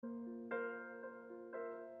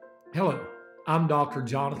Hello, I'm Dr.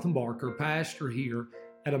 Jonathan Barker, pastor here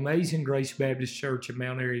at Amazing Grace Baptist Church in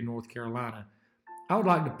Mount Airy, North Carolina. I would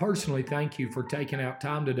like to personally thank you for taking out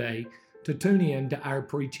time today to tune in to our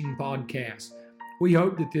preaching podcast. We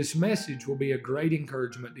hope that this message will be a great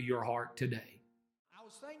encouragement to your heart today. I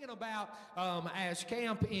was thinking about as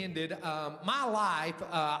camp ended, my life,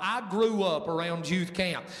 I grew up around youth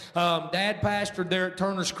camp. Dad pastored there at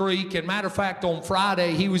Turner's Creek, and matter of fact, on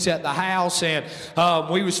Friday he was at the house, and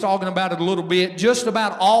we was talking about it a little bit. Just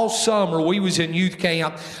about all summer we was in youth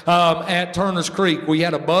camp at Turner's Creek. We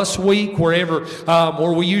had a bus week where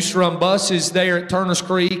we used to run buses there at Turner's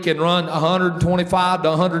Creek and run 125 to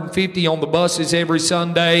 150 on the buses every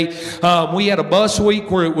Sunday. We had a bus week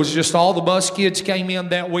where it was just all the bus kids came in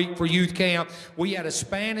that week for youth camp. We had a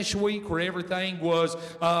Spanish week where everything was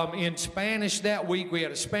in Spanish that week. We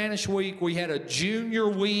had a Spanish week. We had a junior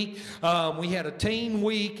week. We had a teen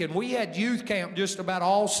week. And we had youth camp just about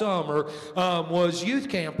all summer was youth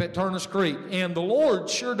camp at Turner's Creek. And the Lord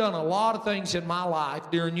sure done a lot of things in my life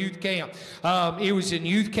during youth camp. It was in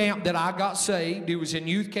youth camp that I got saved. It was in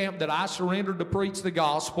youth camp that I surrendered to preach the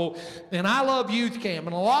gospel. And I love youth camp.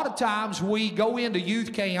 And a lot of times we go into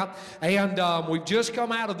youth camp and we've just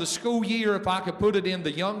come out of the school year. If I could put it in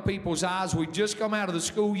the young people's eyes, we've just come out of the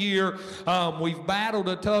school year. We've battled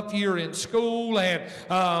a tough year in school, and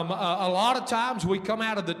a lot of times we come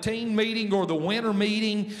out of the teen meeting or the winter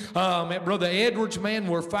meeting at Brother Edwards, man,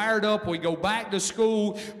 we're fired up. We go back to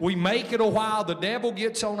school. We make it a while. The devil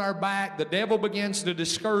gets on our back. The devil begins to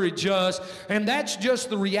discourage us, and that's just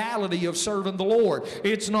the reality of serving the Lord.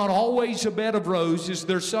 It's not always a bed of roses.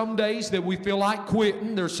 There's some days that we feel like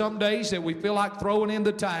quitting. There's some days that we feel like throwing in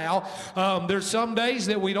the towel. There's some days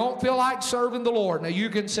that we don't feel like serving the Lord. Now, you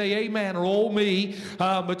can say amen or oh me,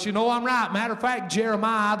 but you know I'm right. Matter of fact,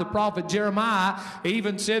 Jeremiah, the prophet Jeremiah,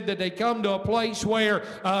 even said that they come to a place where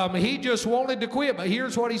he just wanted to quit. But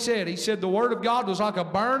here's what he said. He said the word of God was like a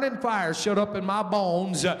burning fire shut up in my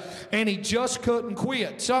bones, and he just couldn't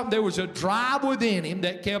quit. There was a drive within him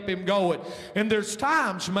that kept him going. And there's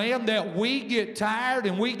times, man, that we get tired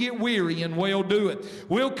and we get weary and we'll do it.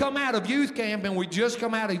 We'll come out of youth camp, and we just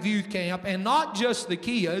come out of youth camp, and not just the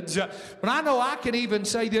kids, but I know I can even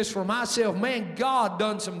say this for myself. Man, God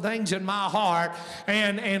done some things in my heart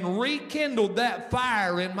and rekindled that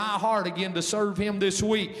fire in my heart again to serve him this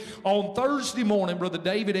week. On Thursday morning, Brother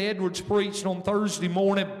David Edwards preached on Thursday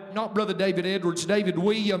morning. Not Brother David Edwards, David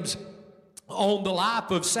Williams, on the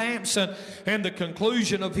life of Samson and the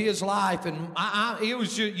conclusion of his life. And it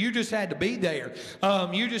was just, you just had to be there.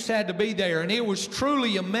 You just had to be there. And it was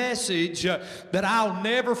truly a message that I'll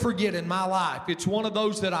never forget in my life. It's one of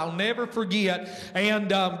those that I'll never forget. And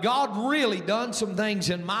God really done some things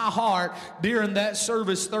in my heart during that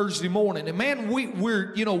service Thursday morning. And man, we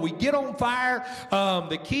get on fire.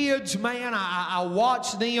 The kids, man, I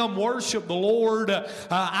watch them worship the Lord.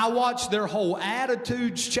 I watch their whole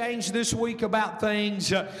attitudes change this week about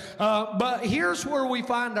things, but here's where we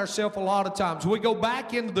find ourselves a lot of times. We go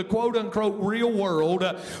back into the quote-unquote real world.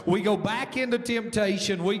 We go back into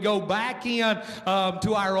temptation. We go back in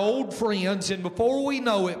to our old friends, and before we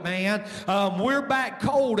know it, man, we're back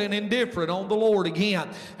cold and indifferent on the Lord again.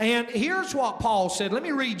 And here's what Paul said. Let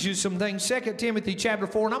me read you some things. 2 Timothy chapter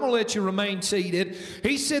 4, and I'm going to let you remain seated.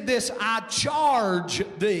 He said this, I charge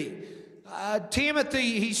thee.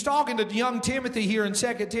 Timothy, he's talking to young Timothy here in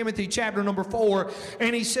 2 Timothy chapter number 4,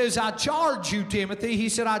 and he says, I charge you, Timothy. He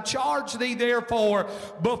said, I charge thee therefore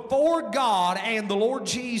before God and the Lord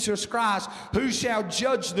Jesus Christ, who shall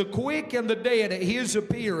judge the quick and the dead at his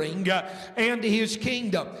appearing and his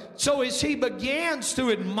kingdom. So as he begins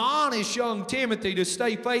to admonish young Timothy to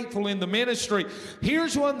stay faithful in the ministry,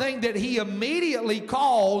 here's one thing that he immediately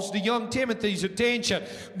calls the young Timothy's attention.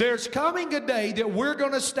 There's coming a day that we're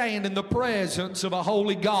going to stand in the presence of a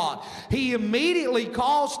holy God. He immediately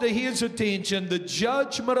calls to his attention the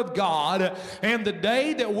judgment of God and the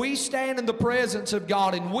day that we stand in the presence of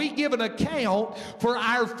God and we give an account for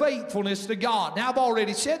our faithfulness to God. Now, I've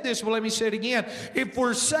already said this, but let me say it again. If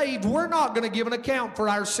we're saved, we're not going to give an account for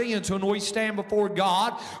our sins when we stand before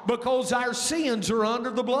God, because our sins are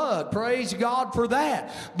under the blood. Praise God for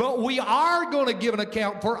that. But we are going to give an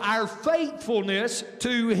account for our faithfulness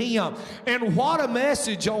to him. And what a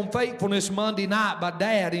message on faithfulness on this Monday night by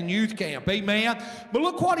Dad in youth camp. Amen. But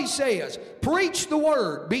look what he says. Preach the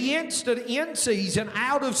word. Be instant in season,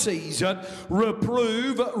 out of season.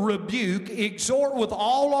 Reprove, rebuke, exhort with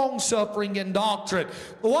all long suffering and doctrine.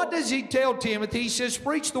 What does he tell Timothy? He says,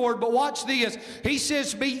 preach the word, but watch this. He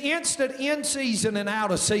says, be instant in season and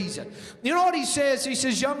out of season. You know what he says? He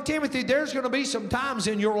says, young Timothy, there's going to be some times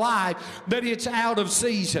in your life that it's out of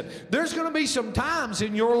season. There's going to be some times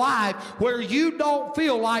in your life where you don't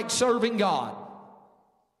feel like serving God.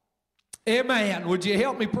 Amen. Would you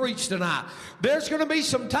help me preach tonight? There's going to be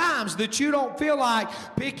some times that you don't feel like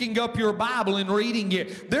picking up your Bible and reading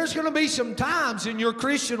it. There's going to be some times in your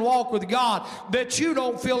Christian walk with God that you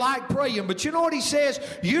don't feel like praying. But you know what he says?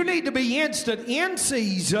 You need to be instant in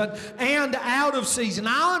season and out of season.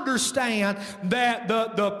 I understand that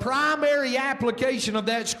the primary application of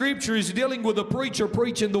that scripture is dealing with a preacher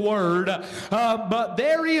preaching the word. But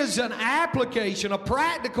there is an application, a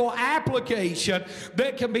practical application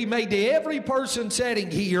that can be made to every person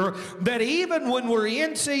sitting here, that even when we're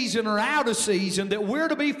in season or out of season, that we're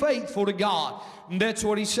to be faithful to God. And that's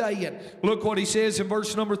what he's saying. Look what he says in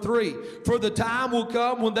verse number 3. For the time will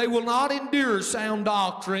come when they will not endure sound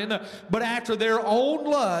doctrine, but after their own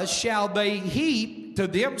lust shall they heap to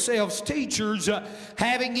themselves teachers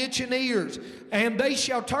having itching ears. And they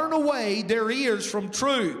shall turn away their ears from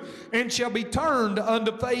truth, and shall be turned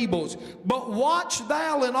unto fables. But watch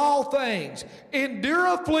thou in all things, endure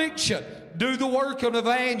affliction, do the work of an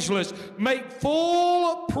evangelist, make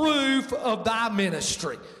full proof of thy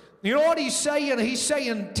ministry. You know what he's saying? He's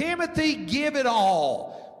saying, Timothy, give it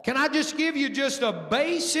all. Can I just give you just a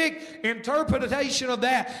basic interpretation of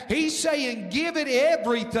that? He's saying, give it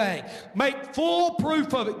everything. Make full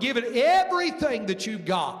proof of it. Give it everything that you've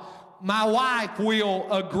got. My wife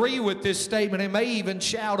will agree with this statement and may even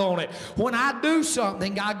shout on it. When I do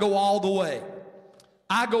something, I go all the way.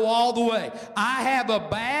 I go all the way. I have a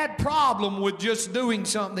bad problem with just doing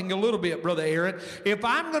something a little bit, Brother Aaron. If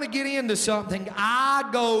I'm going to get into something, I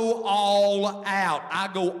go all out. I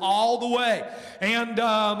go all the way. And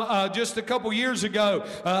just a couple years ago,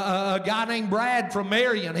 a guy named Brad from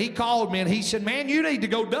Marion, he called me and he said, man, you need to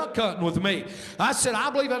go duck hunting with me. I said, I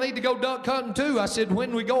believe I need to go duck hunting too. I said,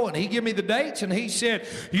 when we going? He gave me the dates and he said,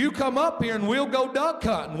 you come up here and we'll go duck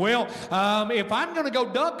hunting. Well, if I'm going to go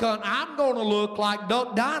duck hunting, I'm going to look like Duck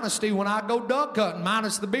Dynasty when I go duck hunting,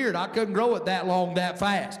 minus the beard. I couldn't grow it that long, that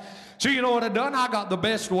fast. So you know what I done? I got the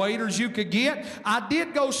best waders you could get. I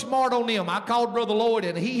did go smart on them. I called Brother Lloyd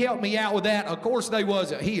and he helped me out with that. Of course, they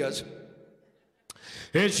wasn't his.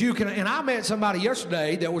 As you can, and I met somebody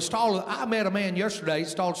yesterday that was taller. I met a man yesterday, he's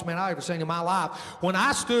the tallest man I ever seen in my life. When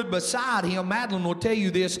I stood beside him, Madeline will tell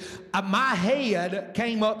you this, my head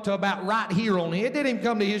came up to about right here on him. It didn't even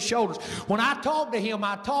come to his shoulders. When I talked to him,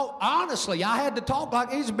 honestly, I had to talk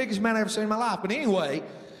like he's the biggest man I ever seen in my life. But anyway,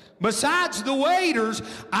 besides the waders,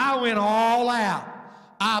 I went all out.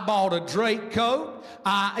 I bought a Drake coat.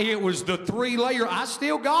 It was the 3-layer. I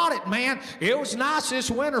still got it, man. It was nice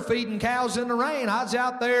this winter feeding cows in the rain. I was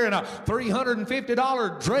out there in a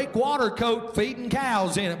 $350 Drake water coat feeding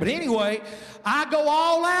cows in it. But anyway, I go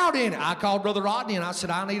all out in it. I called Brother Rodney and I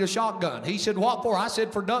said, I need a shotgun. He said, what for? I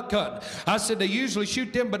said, for duck hunting. I said, they usually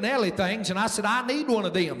shoot them Benelli things. And I said, I need one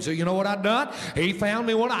of them. So you know what I done? He found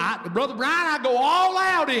me one. Brother Brian, I go all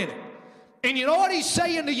out in it. And you know what he's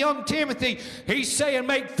saying to young Timothy? He's saying,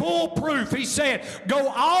 make full proof. He's saying, go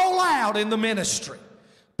all out in the ministry.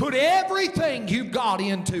 Put everything you've got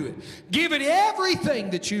into it. Give it everything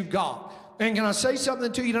that you've got. And can I say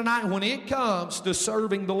something to you tonight? When it comes to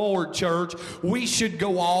serving the Lord, church, we should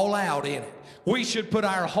go all out in it. We should put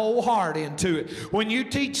our whole heart into it. When you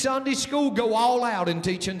teach Sunday school, go all out in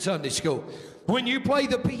teaching Sunday school. When you play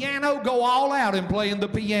the piano, go all out in playing the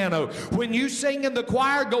piano. When you sing in the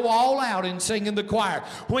choir, go all out in singing the choir.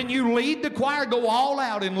 When you lead the choir, go all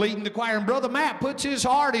out in leading the choir. And Brother Matt puts his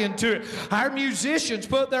heart into it. Our musicians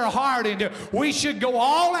put their heart into it. We should go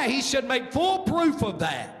all out. He should make full proof of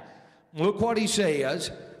that. Look what he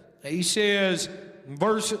says. He says,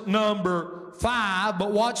 verse number 5,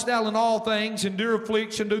 but watch thou in all things, endure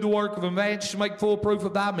affliction, do the work of evangelist, make full proof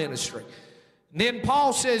of thy ministry. Then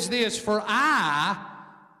Paul says this, for I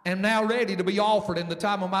am now ready to be offered, and the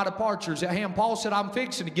time of my departure is at hand. Paul said, I'm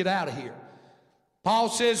fixing to get out of here. Paul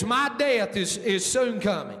says, my death is soon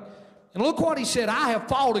coming. And look what he said, I have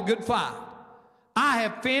fought a good fight. I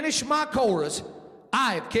have finished my course.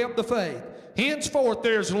 I have kept the faith. Henceforth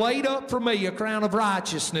there's laid up for me a crown of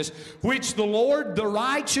righteousness, which the Lord, the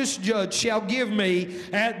righteous judge, shall give me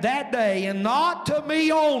at that day, and not to me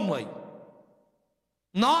only.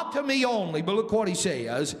 Not to me only, but look what he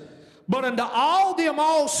says. But unto all them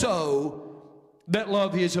also that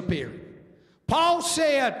love his appearing. Paul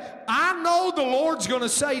said, I know the Lord's going to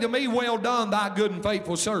say to me, well done, thy good and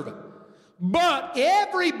faithful servant. But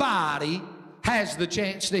everybody has the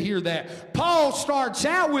chance to hear that. Paul starts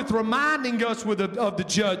out with reminding us of the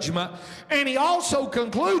judgment, and he also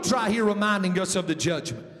concludes right here reminding us of the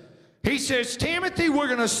judgment. He says, Timothy, we're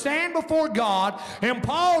going to stand before God, and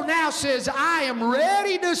Paul now says, I am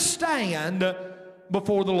ready to stand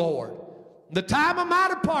before the Lord. The time of my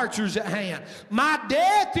departure is at hand. My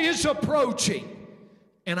death is approaching,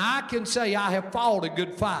 and I can say I have fought a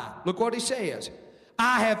good fight. Look what he says.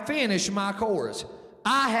 I have finished my course.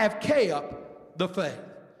 I have kept the faith.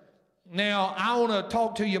 Now, I want to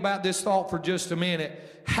talk to you about this thought for just a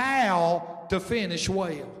minute. How to finish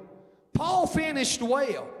well. Paul finished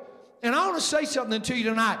well. And I want to say something to you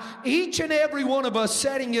tonight. Each and every one of us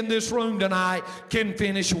sitting in this room tonight can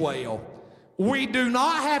finish well. We do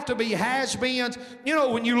not have to be has-beens. You know,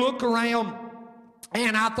 when you look around,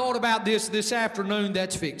 and I thought about this afternoon,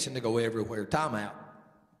 that's fixing to go everywhere. Time out.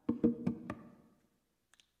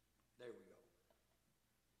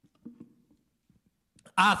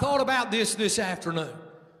 I thought about this afternoon.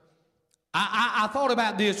 I thought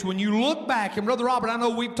about this. When you look back, and Brother Robert, I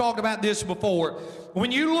know we've talked about this before. When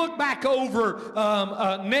you look back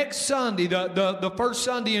over next Sunday, the first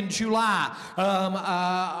Sunday in July,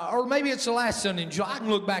 or maybe it's the last Sunday in July. I can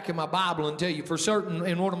look back in my Bible and tell you for certain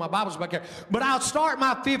in one of my Bibles back there. But I'll start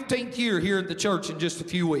my 15th year here at the church in just a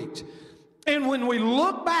few weeks. And when we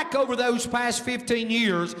look back over those past 15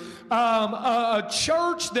 years, a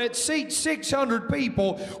church that seats 600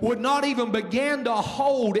 people would not even begin to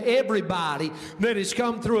hold everybody that has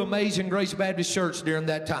come through Amazing Grace Baptist Church during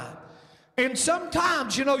that time. And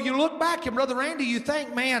sometimes, you know, you look back and Brother Randy, you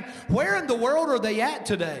think, man, where in the world are they at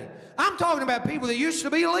today? I'm talking about people that used to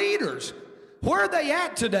be leaders. Where are they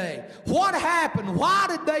at today? What happened? Why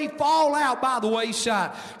did they fall out by the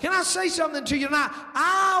wayside? Can I say something to you tonight?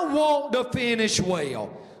 I want to finish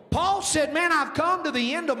well. Paul said, man, I've come to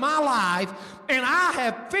the end of my life and I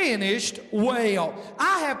have finished well.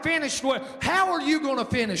 I have finished well. How are you going to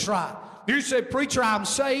finish right? You say, preacher, I'm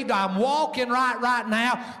saved. I'm walking right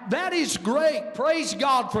now. That is great. Praise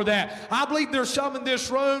God for that. I believe there's some in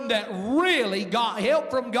this room that really got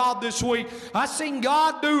help from God this week. I seen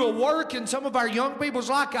God do a work in some of our young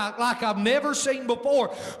people's like I've never seen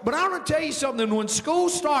before. But I want to tell you something. When school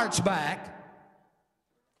starts back,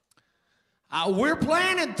 we're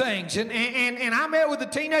planning things, and I met with the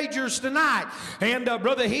teenagers tonight, and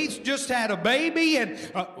Brother Heath's just had a baby, and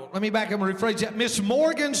let me back up and rephrase that. Miss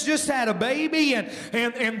Morgan's just had a baby, and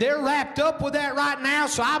they're wrapped up with that right now.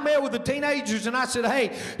 So I met with the teenagers, and I said,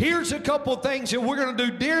 hey, here's a couple things that we're going to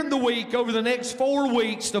do during the week over the next 4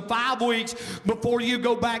 weeks to 5 weeks before you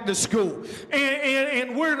go back to school,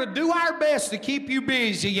 and we're going to do our best to keep you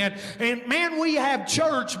busy, and man, we have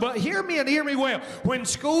church, but hear me and hear me well. When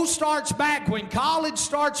school starts back, when college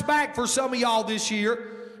starts back for some of y'all this year,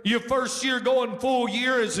 your first year going full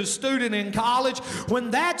year as a student in college, when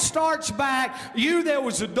that starts back, you that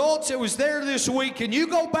was adults that was there this week, and you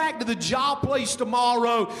go back to the job place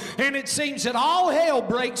tomorrow, and it seems that all hell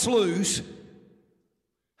breaks loose,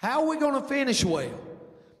 how are we going to finish well?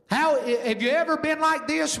 Have you ever been like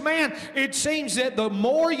this, man? It seems that the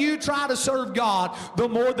more you try to serve God, the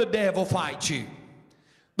more the devil fights you.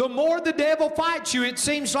 The more the devil fights you, it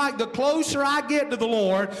seems like the closer I get to the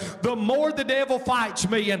Lord, the more the devil fights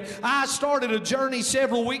me. And I started a journey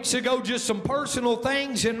several weeks ago, just some personal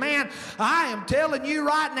things. And man, I am telling you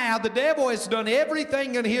right now, the devil has done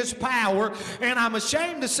everything in his power. And I'm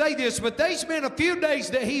ashamed to say this, but there's been a few days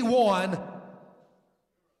that he won.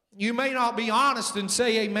 You may not be honest and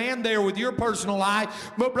say amen there with your personal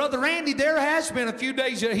life, but Brother Randy, there has been a few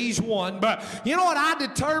days that he's won. But you know what? I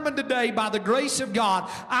determined today by the grace of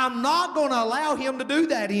God, I'm not going to allow him to do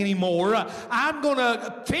that anymore. I'm going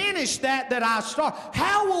to finish that I start.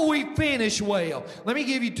 How will we finish well? Let me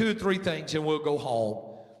give you 2 or 3 things and we'll go home.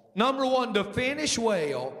 Number 1, to finish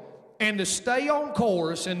well and to stay on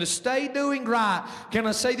course and to stay doing right. Can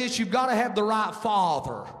I say this? You've got to have the right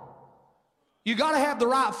father. You got to have the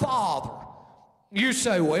right father. You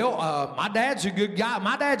say, well, my dad's a good guy.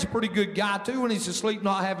 My dad's a pretty good guy too when he's asleep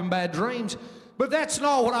not having bad dreams. But that's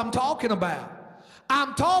not what I'm talking about.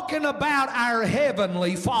 I'm talking about our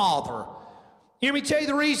heavenly Father. Let me tell you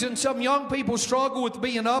the reason some young people struggle with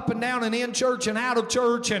being up and down and in church and out of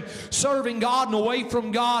church and serving God and away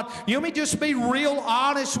from God. Let me just be real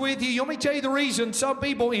honest with you. Let me tell you the reason some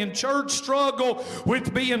people in church struggle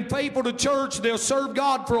with being faithful to church. They'll serve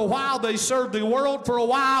God for a while. They serve the world for a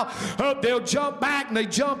while. They'll jump back and they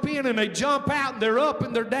jump in and they jump out and they're up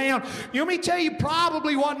and they're down. Let me tell you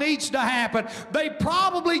probably what needs to happen. They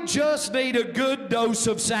probably just need a good dose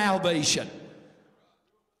of salvation.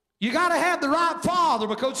 You got to have the right father,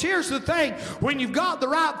 because here's the thing. When you've got the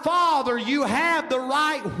right father, you have the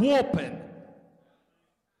right whooping.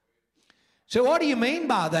 So what do you mean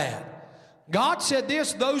by that? God said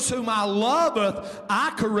this, those whom I loveth,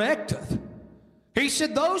 I correcteth. He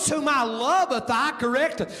said, those whom I loveth, I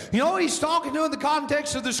correcteth. You know what he's talking to in the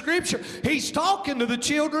context of the scripture? He's talking to the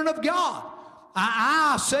children of God.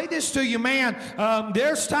 I say this to you, man.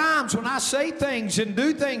 There's times when I say things and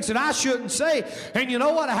do things that I shouldn't say. And you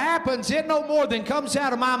know what happens? It no more than comes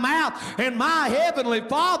out of my mouth, and my heavenly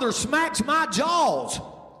Father smacks my jaws.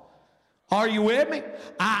 Are you with me?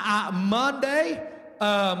 Monday,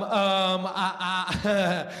 I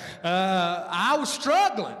was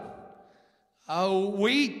struggling.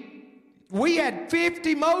 We had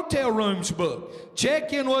 50 motel rooms booked.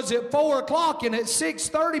 Check-in was at 4 o'clock, and at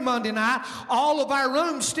 6:30 Monday night, all of our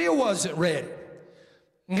rooms still wasn't ready.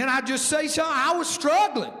 Can I just say something? I was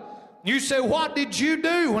struggling. You say, what did you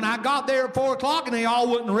do when I got there at 4 o'clock and they all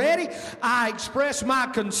wasn't ready? I expressed my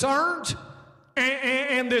concerns,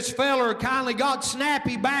 and this fella kindly got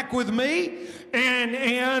snappy back with me.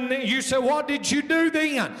 And you say, what did you do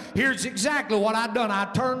then? Here's exactly what I done. I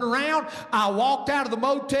turned around, I walked out of the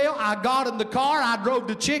motel, I got in the car, I drove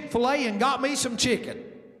to Chick-fil-A and got me some chicken.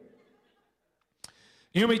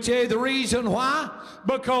 Let me tell you the reason why.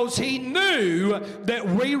 Because he knew that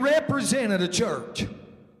we represented a church.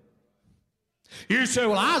 You say,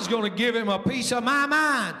 well, I was going to give him a piece of my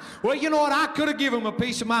mind. Well, you know what? I could have given him a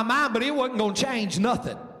piece of my mind, but it wasn't going to change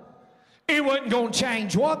nothing. It wasn't going to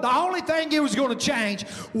change what? The only thing it was going to change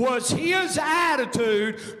was his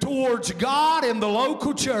attitude towards God and the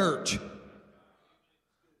local church.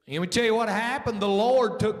 Let me tell you what happened. The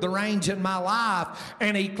Lord took the reins in my life,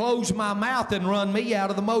 and he closed my mouth and run me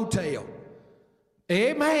out of the motel.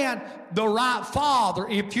 Amen. The right father.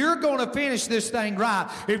 If you're going to finish this thing right,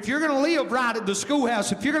 if you're going to live right at the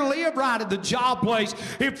schoolhouse, if you're going to live right at the job place,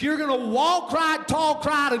 if you're going to walk right, talk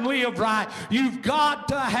right, and live right, you've got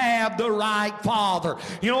to have the right father.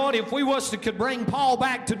 You know what? If we could bring Paul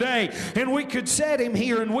back today and we could set him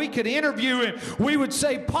here and we could interview him, we would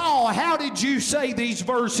say, Paul, how did you say these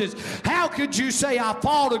verses? How could you say I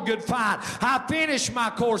fought a good fight? I finished my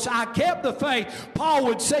course. I kept the faith. Paul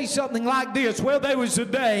would say something like this. Well, there was a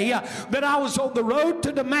day that I was on the road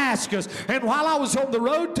to Damascus, and while I was on the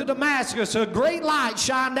road to Damascus, a great light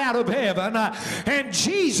shined out of heaven, and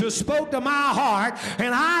Jesus spoke to my heart,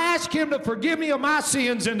 and I asked him to forgive me of my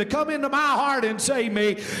sins and to come into my heart and save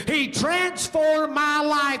me. He transformed my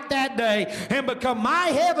life that day and become my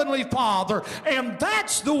heavenly Father, and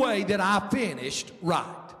that's the way that I finished right.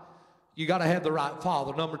 You got to have the right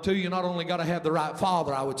father. Number two, you not only got to have the right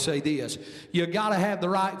father, I would say this, you got to have the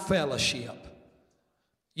right fellowship.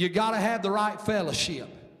 You got to have the right fellowship.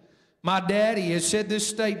 My daddy has said this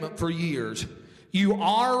statement for years. You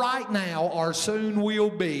are right now or soon will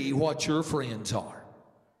be what your friends are.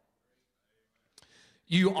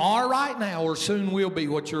 You are right now or soon will be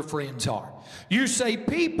what your friends are. You say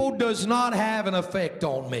people does not have an effect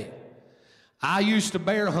on me. I used to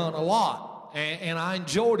bear hunt a lot. And I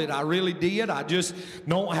enjoyed it. I really did. I just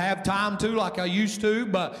don't have time to like I used to,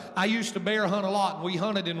 but I used to bear hunt a lot. And we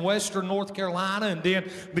hunted in western North Carolina, and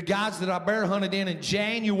then the guys that I bear hunted in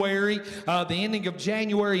January, the ending of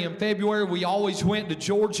January and February, we always went to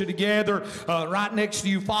Georgia together, right next to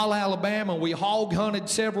Eufaula, Alabama. We hog hunted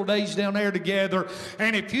several days down there together.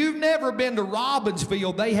 And if you've never been to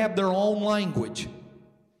Robbinsville, they have their own language.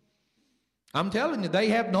 I'm telling you, they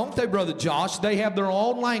have, don't they, Brother Josh? They have their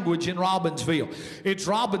own language in Robbinsville. It's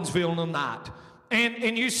Robbinsville tonight.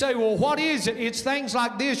 And you say, well, what is it? It's things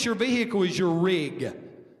like this. Your vehicle is your rig.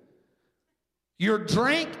 Your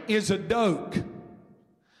drink is a doke.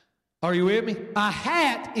 Are you with me? A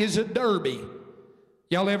hat is a derby.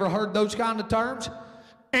 Y'all ever heard those kind of terms?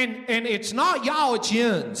 And it's not y'all, it's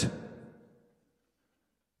yuns.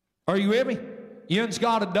 Are you with me? Yuns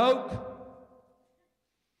got a doke.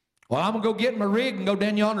 Well, I'm going to go get my rig and go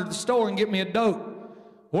down yonder to the store and get me a dope.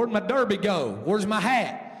 Where'd my derby go? Where's my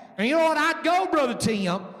hat? And you know what? I'd go, Brother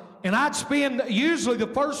Tim, And I'd spend usually the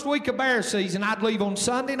first week of bear season, I'd leave on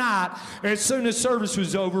Sunday night as soon as service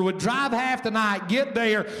was over, would drive half the night, get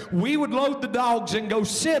there, we would load the dogs and go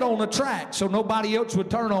sit on the track so nobody else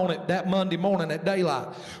would turn on it that Monday morning at daylight.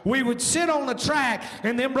 We would sit on the track,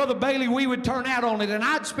 and then Brother Bailey, we would turn out on it, and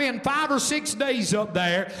I'd spend 5 or 6 days up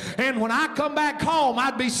there, and when I come back home,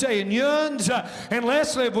 I'd be saying, Yuns and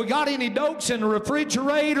Leslie, have we got any dokes in the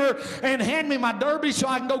refrigerator? And hand me my derby so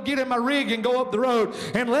I can go get in my rig and go up the road.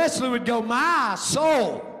 And Leslie would go, my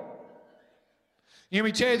soul. Let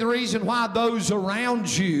me tell you the reason why those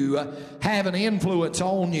around you have an influence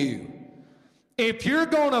on you. If you're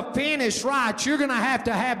going to finish right, you're going to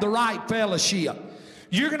have the right fellowship.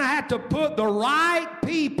 You're going to have to put the right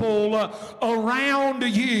people around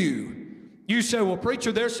you. You say, well,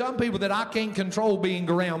 preacher, there's some people that I can't control being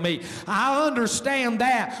around me. I understand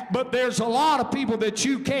that, but there's a lot of people that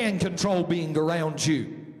you can control being around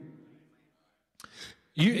you.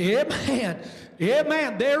 Amen.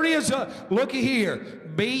 There is a, looky here,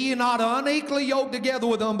 be ye not unequally yoked together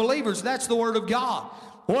with unbelievers. That's the word of God.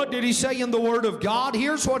 What did he say in the word of God?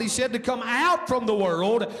 Here's what he said: to come out from the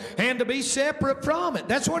world and to be separate from it.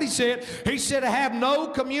 That's what he said. He said to have no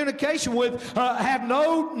communication with, have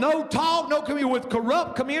no talk, no communication with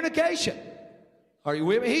corrupt communication. Are you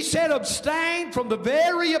with me? He said abstain from the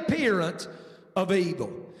very appearance of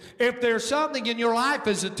evil. If there's something in your life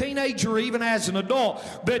as a teenager or even as an adult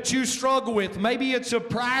that you struggle with, maybe it's a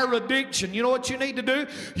prior addiction, you know what you need to do?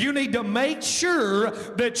 You need to make sure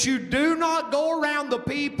that you do not go around the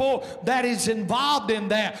people that is involved in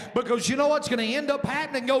that, because you know what's going to end up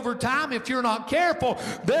happening over time if you're not careful?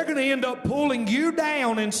 They're going to end up pulling you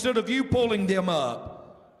down instead of you pulling them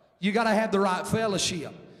up. You got to have the right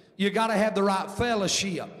fellowship. You got to have the right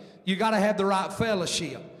fellowship. You got to have the right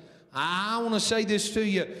fellowship. I want to say this to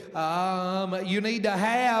you. You need to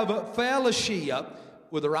have fellowship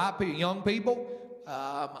with the right people. Young people,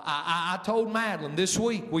 I told Madeline this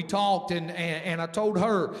week, we talked, and I told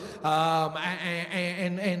her,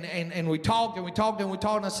 and we talked,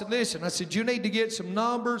 and I said, listen, I said, you need to get some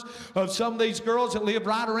numbers of some of these girls that live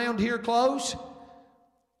right around here close.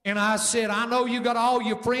 And I said, I know you got all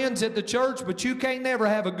your friends at the church, but you can't never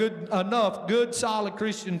have enough good, solid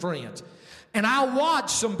Christian friends. And I watched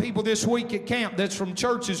some people this week at camp that's from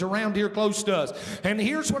churches around here close to us. And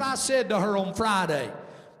here's what I said to her on Friday.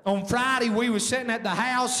 On Friday, we were sitting at the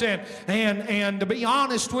house, and to be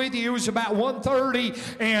honest with you, it was about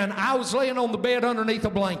 1:30, and I was laying on the bed underneath a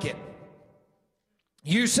blanket.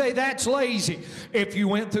 You say that's lazy. If you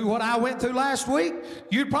went through what I went through last week,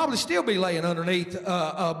 you'd probably still be laying underneath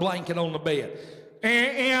a blanket on the bed.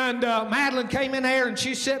 And Madeline came in there, and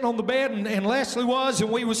she's sitting on the bed, and Leslie was,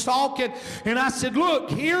 and we was talking, and I said,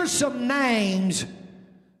 look, here's some names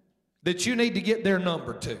that you need to get their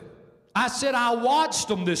number to. I said, I watched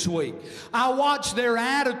them this week. I watched their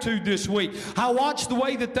attitude this week. I watched the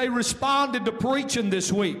way that they responded to preaching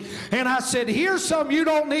this week. And I said, here's some you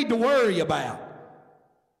don't need to worry about.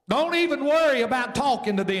 Don't even worry about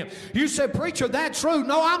talking to them. You said, preacher, that's true.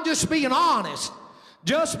 No, I'm just being honest.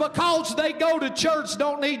 Just because they go to church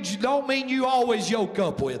don't mean you always yoke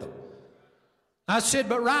up with them. I said,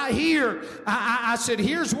 but right here, I said,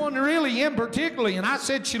 here's one really in particularly, and I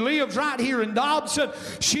said, she lives right here in Dobson.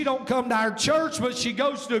 She don't come to our church, but she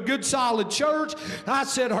goes to a good solid church. I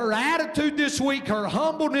said, her attitude this week, her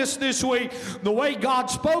humbleness this week, the way God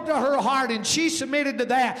spoke to her heart, and she submitted to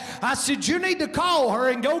that. I said, you need to call her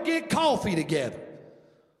and go get coffee together.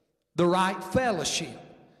 The right fellowship.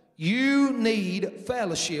 You need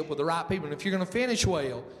fellowship with the right people. And if you're going to finish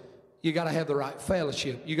well, you got to have the right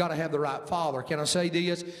fellowship. You got to have the right father. Can I say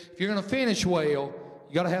this? If you're going to finish well,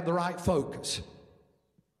 you got to have the right focus.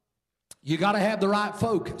 You got to have the right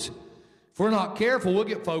focus. If we're not careful, we'll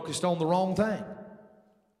get focused on the wrong thing.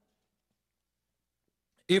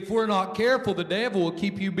 If we're not careful, the devil will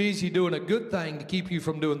keep you busy doing a good thing to keep you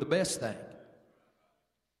from doing the best thing.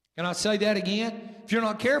 Can I say that again? If you're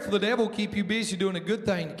not careful, the devil will keep you busy doing a good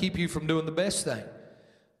thing to keep you from doing the best thing.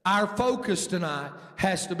 Our focus tonight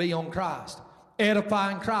has to be on Christ,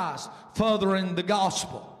 edifying Christ, furthering the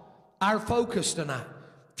gospel. Our focus tonight.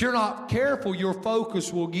 If you're not careful, your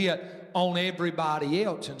focus will get on everybody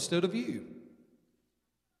else instead of you.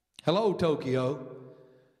 Hello, Tokyo.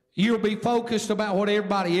 You'll be focused about what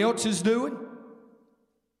everybody else is doing,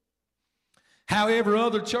 however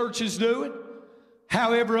other church is doing,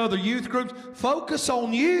 however other youth groups. Focus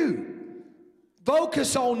on you.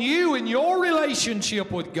 Focus on you and your relationship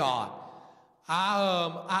with God.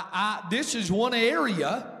 This is one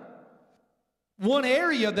area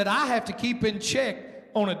that I have to keep in check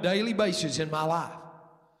on a daily basis in my life.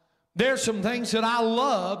 There's some things that I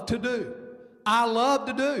love to do. I love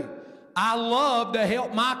to do. I love to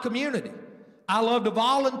help my community. I love to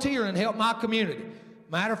volunteer and help my community.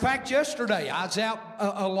 Matter of fact, yesterday I was out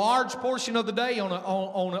a large portion of the day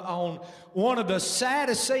on one of the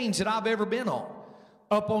saddest scenes that I've ever been on,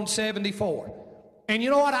 up on 74. And you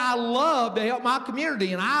know what? I love to help my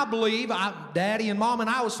community, and I believe, Daddy and Mom and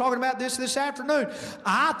I was talking about this afternoon,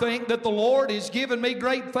 I think that the Lord has given me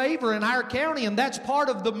great favor in our county, and that's part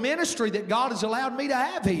of the ministry that God has allowed me to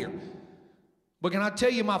have here. But can I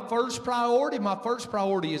tell you my first priority? My first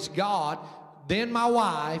priority is God, then my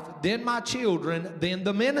wife, then my children, then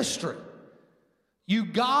the ministry. You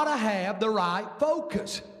gotta have the right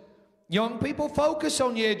focus. Young people, focus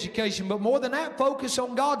on your education, but more than that, focus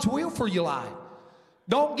on God's will for your life.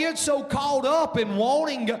 Don't get so caught up in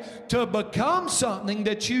wanting to become something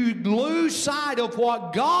that you lose sight of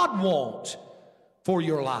what God wants for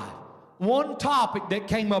your life. One topic that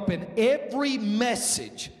came up in every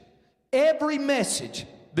message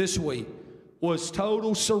this week was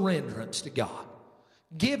total surrenderance to God.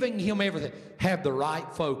 Giving Him everything. Have the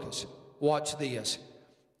right focus. Watch this.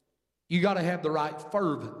 You got to have the right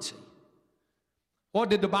fervency. What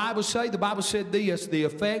did the Bible say? The Bible said this, the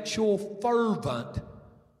effectual fervent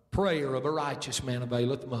prayer of a righteous man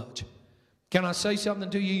availeth much. Can I say something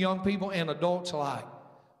to you young people and adults alike?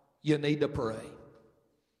 You need to pray.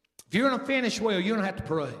 If you're going to finish well, you're going to have to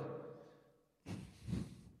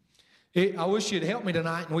pray. I wish you'd help me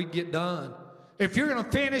tonight and we'd get done. If you're going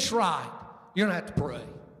to finish right, you're going to have to pray.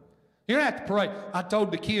 You're going to have to pray. I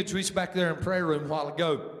told the kids, we was back there in prayer room a while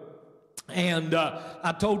ago, and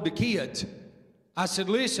I told the kids, I said,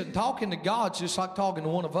 listen, talking to God's just like talking to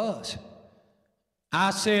one of us.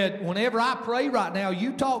 I said, whenever I pray right now,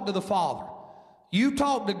 you talk to the Father. You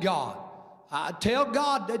talk to God. I tell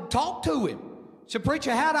God to talk to Him. So,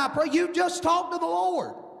 preacher, how do I pray? You just talk to the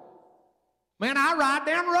Lord. Man, I ride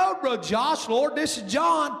down the road, Brother Josh. Lord, this is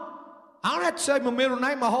John. I don't have to say my middle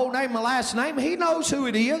name, my whole name, my last name. He knows who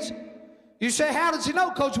it is. You say, how does He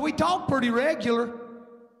know? Because we talk pretty regular.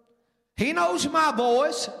 He knows my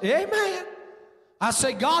voice. Amen. I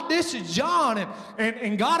say, God, this is John,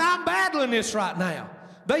 and God, I'm battling this right now.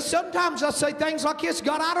 Sometimes I say things like this,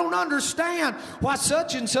 God, I don't understand why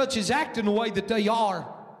such and such is acting the way that they are.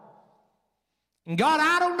 And God,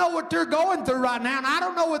 I don't know what they're going through right now, and I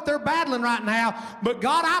don't know what they're battling right now, but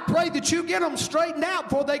God, I pray that you get them straightened out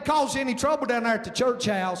before they cause any trouble down there at the church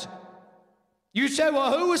house. You say,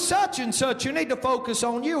 well, who is such and such? You need to focus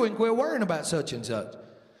on you and quit worrying about such and such.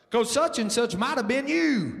 Because such and such might have been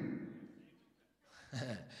you.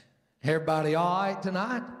 Everybody all right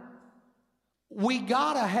tonight? We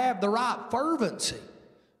got to have the right fervency.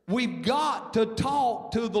 We've got to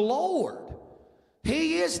talk to the Lord.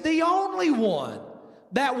 He is the only one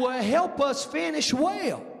that will help us finish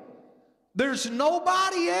well. There's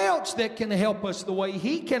nobody else that can help us the way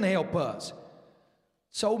He can help us.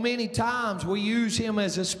 So many times we use Him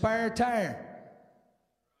as a spare tire.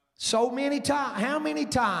 So many times,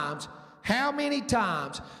 how many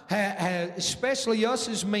times, especially us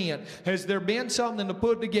as men, has there been something to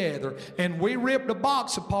put together and we ripped a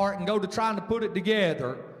box apart and go to trying to put it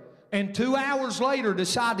together, and 2 hours later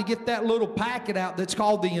decide to get that little packet out that's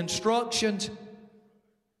called the instructions,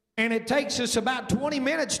 and it takes us about 20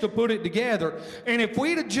 minutes to put it together. And if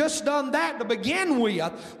we'd have just done that to begin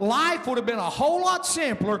with, life would have been a whole lot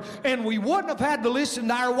simpler, and we wouldn't have had to listen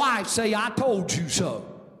to our wife say, I told you so.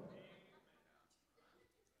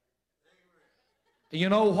 You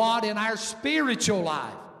know what? In our spiritual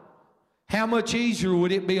life, how much easier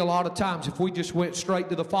would it be a lot of times if we just went straight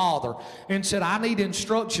to the Father and said, I need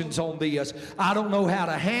instructions on this. I don't know how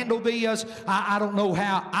to handle this. I don't know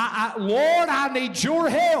how. Lord, I need your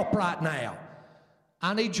help right now.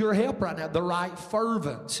 I need your help right now. The right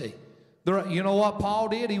fervency. You know what Paul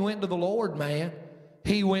did? He went to the Lord, man.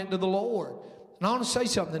 He went to the Lord. And I want to say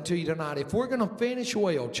something to you tonight. If we're going to finish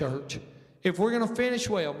well, church, if we're going to finish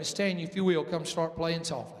well, Miss Tanya, if you will, come start playing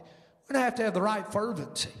softly. We're going to have the right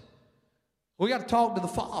fervency. We got to talk to the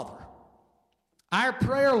Father. Our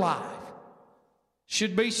prayer life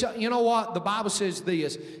should be, you know what? The Bible says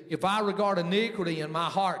this, if I regard iniquity in my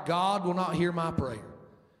heart, God will not hear my prayer.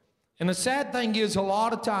 And the sad thing is, a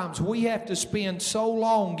lot of times we have to spend so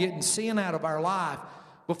long getting sin out of our life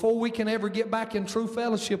before we can ever get back in true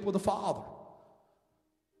fellowship with the Father.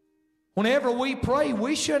 Whenever we pray,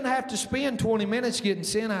 we shouldn't have to spend 20 minutes getting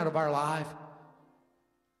sin out of our life.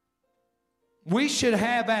 We should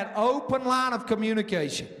have that open line of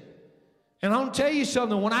communication. And I'm going to tell you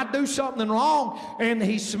something, when I do something wrong and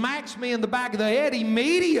He smacks me in the back of the head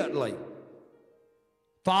immediately,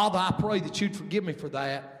 Father, I pray that you'd forgive me for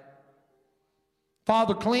that.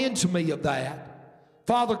 Father, cleanse me of that.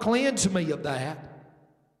 Father, cleanse me of that.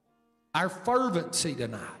 Our fervency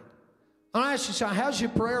tonight. I'm going to ask you something. How's your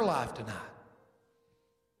prayer life tonight?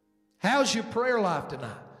 How's your prayer life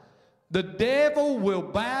tonight? The devil will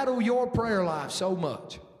battle your prayer life so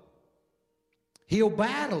much. He'll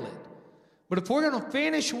battle it. But if we're going to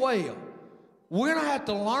finish well, we're going to have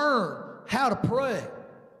to learn how to pray.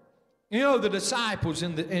 You know, the disciples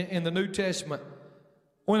in the New Testament,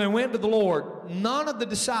 when they went to the Lord, none of the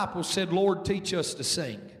disciples said, Lord, teach us to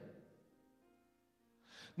sing.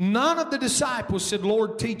 None of the disciples said,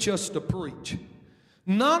 Lord, teach us to preach.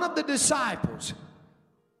 None of the disciples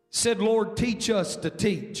said, Lord, teach us to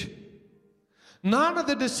teach. None of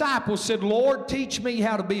the disciples said, Lord, teach me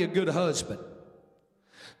how to be a good husband.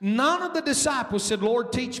 None of the disciples said,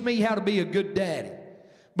 Lord, teach me how to be a good daddy.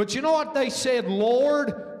 But you know what they said?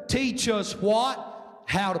 Lord, teach us what?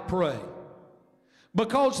 How to pray.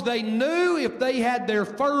 Because they knew if they had their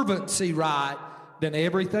fervency right, then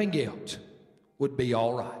everything else would be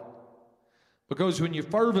all right. Because when your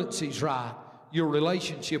fervency's right, your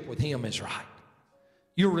relationship with Him is right.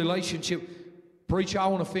 Your relationship, preacher, I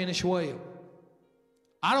want to finish well.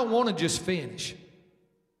 I don't want to just finish.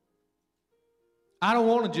 I don't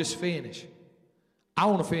want to just finish. I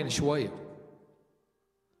want to finish well.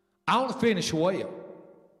 I want to finish well.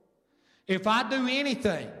 If I do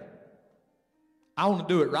anything, I want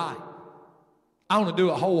to do it right. I want to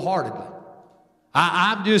do it wholeheartedly.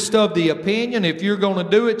 I'm just of the opinion, if you're going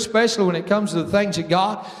to do it, especially when it comes to the things of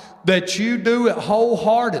God, that you do it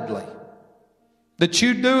wholeheartedly. That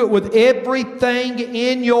you do it with everything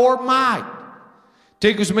in your might.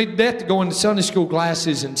 Tickles me to death to go into Sunday school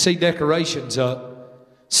classes and see decorations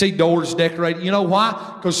up, see doors decorated. You know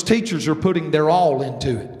why? Because teachers are putting their all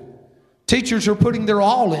into it. Teachers are putting their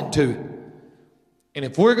all into it. And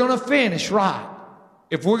if we're going to finish right,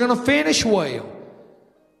 if we're going to finish well,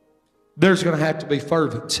 there's going to have to be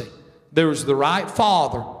fervency. There's the right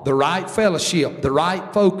father, the right fellowship, the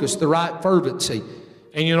right focus, the right fervency.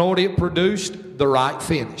 And you know what it produced? The right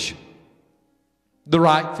finish. The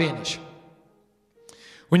right finish.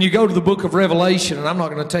 When you go to the book of Revelation, and I'm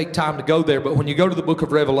not going to take time to go there, but when you go to the book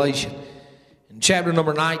of Revelation, in chapter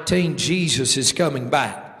number 19, Jesus is coming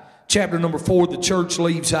back. Chapter number 4, the church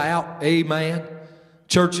leaves out. Amen.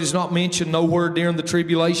 Church is not mentioned nowhere during the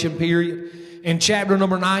tribulation period. In chapter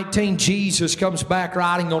number 19, Jesus comes back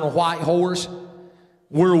riding on a white horse.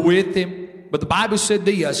 We're with Him. But the Bible said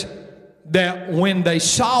this, that when they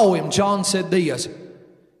saw Him, John said this,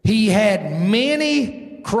 He had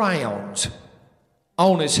many crowns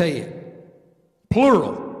on His head.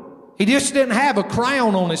 Plural. He just didn't have a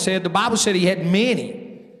crown on His head. The Bible said He had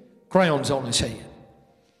many crowns on His head.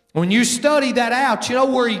 When you study that out, you know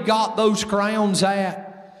where He got those crowns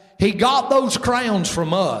at? He got those crowns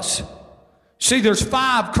from us. See, there's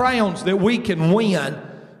 5 crowns that we can win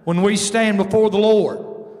when we stand before the Lord.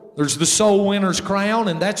 There's the soul winner's crown,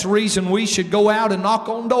 and that's the reason we should go out and knock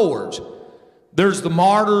on doors. There's the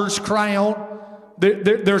martyr's crown.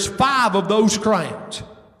 There's 5 of those crowns.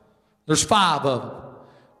 There's 5 of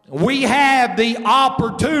them. We have the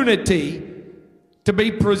opportunity to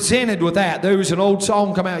be presented with that. There was an old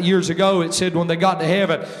song come out years ago. It said when they got to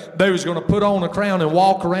heaven, they was going to put on a crown and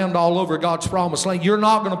walk around all over God's promised land. You're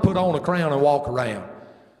not going to put on a crown and walk around.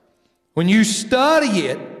 When you study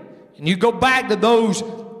it, and you go back to those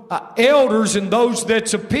elders and those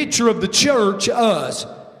that's a picture of the church, us,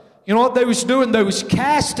 you know what they was doing? They was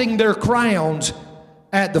casting their crowns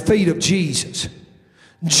at the feet of Jesus.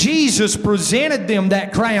 Jesus presented them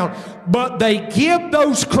that crown, but they give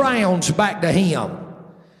those crowns back to Him.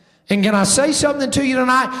 And can I say something to you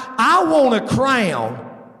tonight? I want a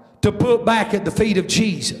crown to put back at the feet of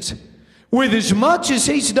Jesus. With as much as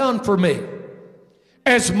He's done for me,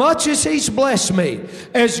 as much as He's blessed me,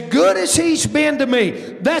 as good as He's been to me,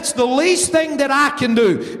 that's the least thing that I can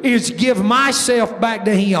do is give myself back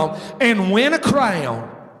to Him and win a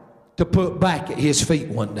crown to put back at His feet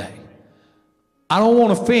one day. I don't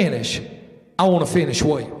want to finish. I want to finish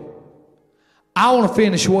well. I want to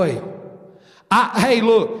finish well. Hey,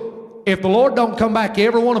 look, if the Lord don't come back,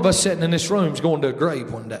 every one of us sitting in this room is going to a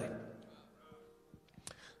grave one day.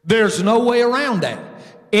 There's no way around that.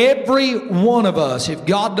 Every one of us, if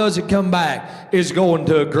God doesn't come back, is going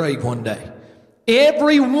to a grave one day.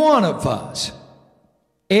 Every one of us.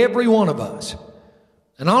 Every one of us.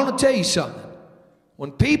 And I want to tell you something.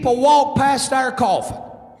 When people walk past our coffin,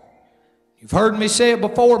 you've heard me say it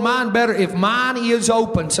before, if mine is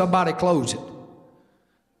open, somebody close it.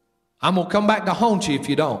 I'm going to come back to haunt you if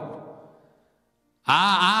you don't.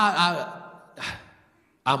 I'm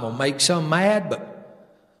going to make some mad, but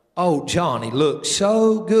oh, Johnny looks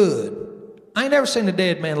so good. I ain't never seen a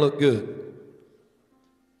dead man look good.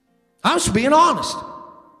 I'm just being honest.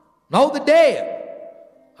 No, the dead.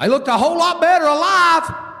 They looked a whole lot better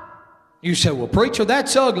alive. You say, well, preacher,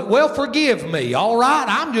 that's ugly. Well, forgive me, all right?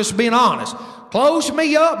 I'm just being honest. Close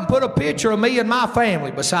me up and put a picture of me and my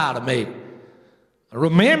family beside of me.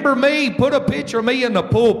 Remember me, put a picture of me in the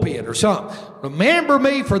pulpit or something. Remember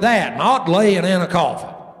me for that, not laying in a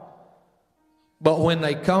coffin. But when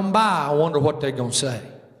they come by, I wonder what they're going to say.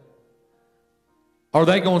 Are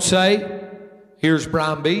they going to say, here's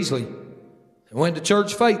Brian Beasley. He went to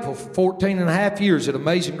church faithful for 14 and a half years at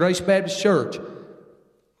Amazing Grace Baptist Church.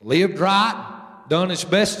 Lived right, done his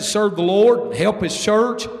best to serve the Lord and help his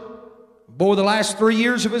church. Boy, the last 3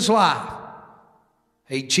 years of his life,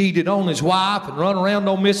 he cheated on his wife and run around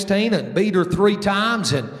on Miss Tina and beat her 3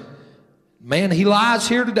 times. And man, he lies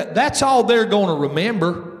here today. That's all they're going to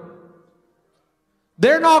remember.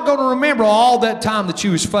 They're not going to remember all that time that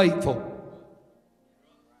you was faithful.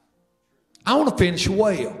 I want to finish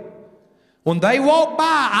well. When they walk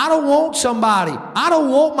by, I don't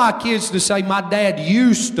want my kids to say, my dad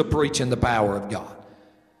used to preach in the power of God.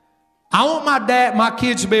 I want my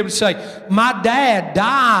kids to be able to say, my dad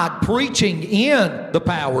died preaching in the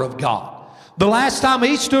power of God. The last time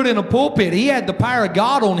he stood in a pulpit, he had the power of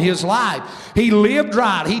God on his life. He lived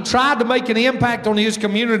right. He tried to make an impact on his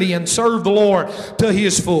community and serve the Lord to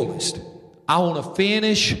his fullest. I want to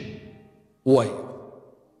finish well.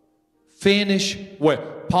 Finish well.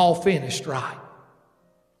 Paul finished right.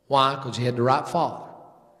 Why? Because he had the right father.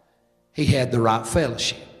 He had the right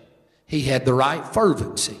fellowship. He had the right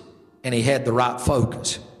fervency. And he had the right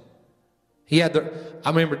focus. I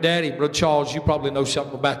remember Daddy, Brother Charles, you probably know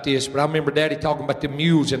something about this, but I remember Daddy talking about the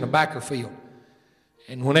mules in the backer field.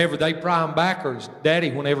 And whenever they prime backers,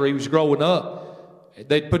 Daddy, whenever he was growing up,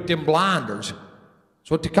 they'd put them blinders.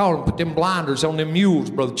 That's what they call them, put them blinders on them mules,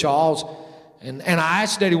 Brother Charles. And I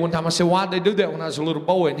asked Daddy one time, I said, why did they do that when I was a little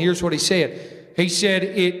boy? And here's what he said. He said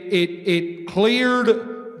it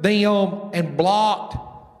cleared them and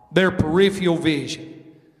blocked their peripheral vision.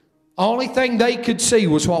 Only thing they could see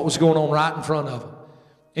was what was going on right in front of them.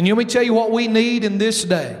 And let me tell you what we need in this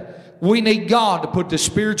day. We need God to put the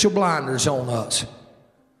spiritual blinders on us.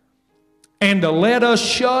 And to let us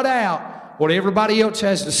shut out what everybody else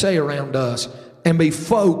has to say around us and be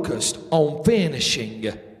focused on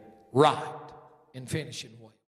finishing right and finishing